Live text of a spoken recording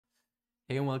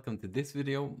Hey and welcome to this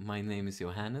video. My name is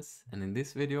Johannes, and in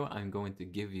this video I'm going to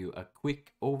give you a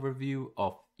quick overview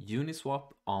of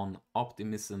Uniswap on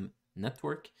Optimism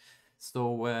network.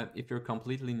 So if you're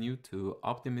completely new to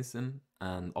Optimism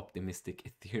and optimistic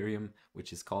Ethereum,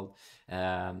 which is called,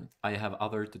 I have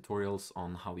other tutorials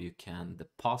on how you can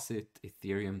deposit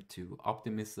Ethereum to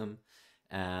Optimism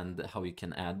and how you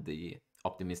can add the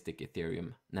optimistic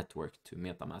Ethereum network to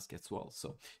MetaMask as well.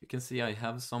 So you can see I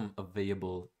have some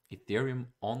available Ethereum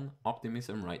on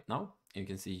Optimism right now. You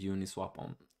can see Uniswap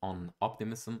on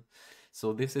Optimism.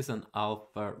 So this is an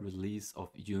alpha release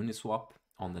of Uniswap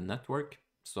on the network.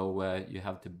 So you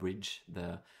have to bridge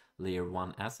the layer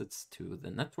 1 assets to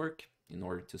the network in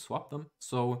order to swap them.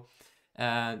 So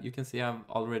you can see I've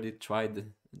already tried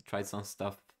some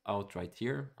stuff out right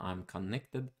here. I'm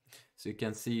connected. So you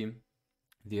can see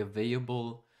the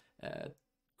available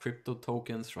crypto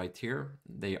tokens right here.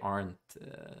 They aren't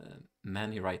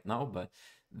many right now, but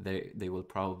they will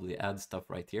probably add stuff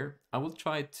right here. I will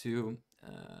try to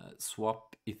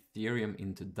swap Ethereum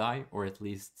into DAI, or at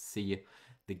least see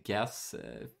the gas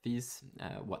fees,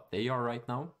 what they are right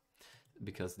now,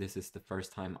 because this is the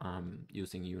first time I'm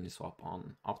using Uniswap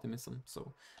on Optimism.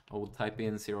 So I will type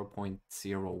in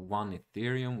 0.01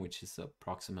 Ethereum, which is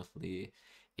approximately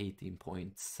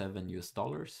 18.7 US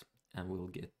dollars, and we'll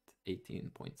get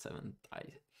 18.7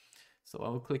 DAI. So I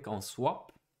will click on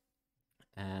swap,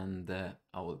 and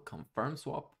I will confirm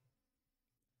swap,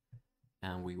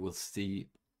 and we will see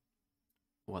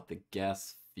what the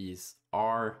gas fees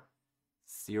are.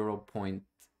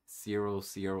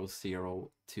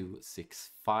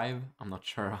 0.000265. I'm not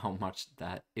sure how much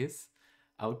that is.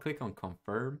 I'll click on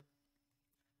confirm,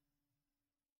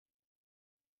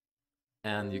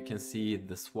 and you can see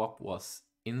the swap was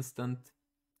instant,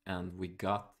 and we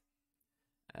got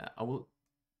I will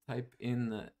type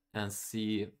in and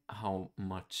see how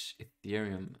much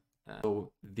Ethereum.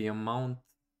 So the amount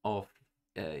of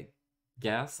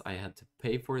gas I had to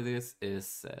pay for this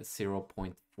is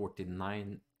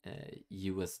 0.49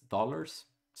 US dollars.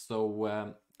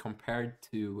 So compared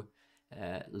to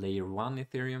layer 1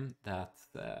 Ethereum,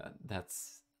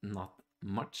 that's not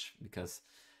much, because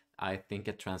I think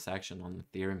a transaction on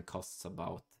Ethereum costs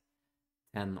about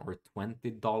 $10 or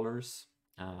 $20.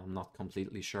 I'm not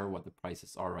completely sure what the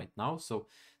prices are right now. So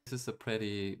this is a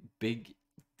pretty big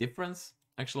difference,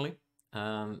 actually.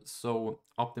 So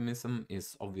Optimism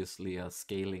is obviously a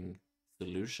scaling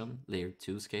solution, layer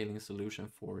 2 scaling solution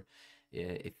for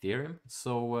Ethereum.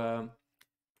 So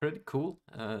pretty cool.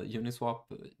 Uniswap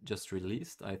just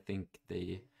released. I think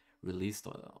they released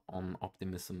on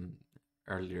Optimism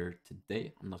earlier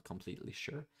today. I'm not completely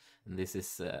sure. And this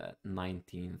is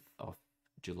 19th of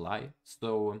July.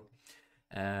 So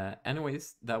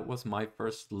anyways, that was my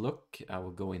first look. I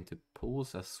will go into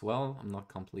pools as well. I'm not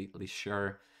completely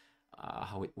sure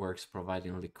how it works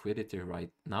providing liquidity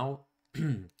right now.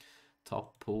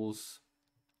 Top pools.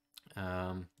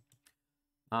 I'm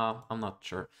not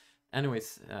sure.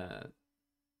 Anyways,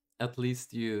 at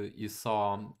least you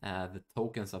saw the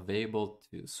tokens available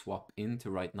to swap into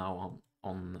right now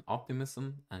on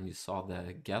Optimism, and you saw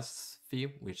the gas fee,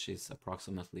 which is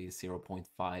approximately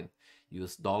 0.5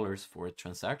 US dollars for a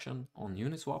transaction on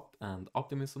Uniswap and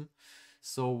Optimism.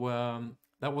 So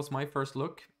that was my first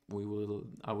look.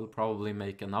 I will probably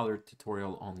make another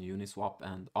tutorial on Uniswap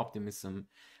and Optimism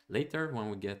later, when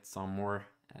we get some more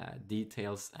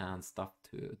details and stuff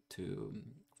to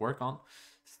work on.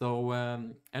 So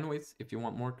anyways, if you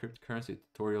want more cryptocurrency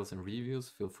tutorials and reviews,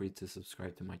 feel free to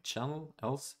subscribe to my channel.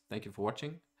 Else, thank you for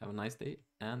watching. Have a nice day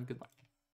and goodbye.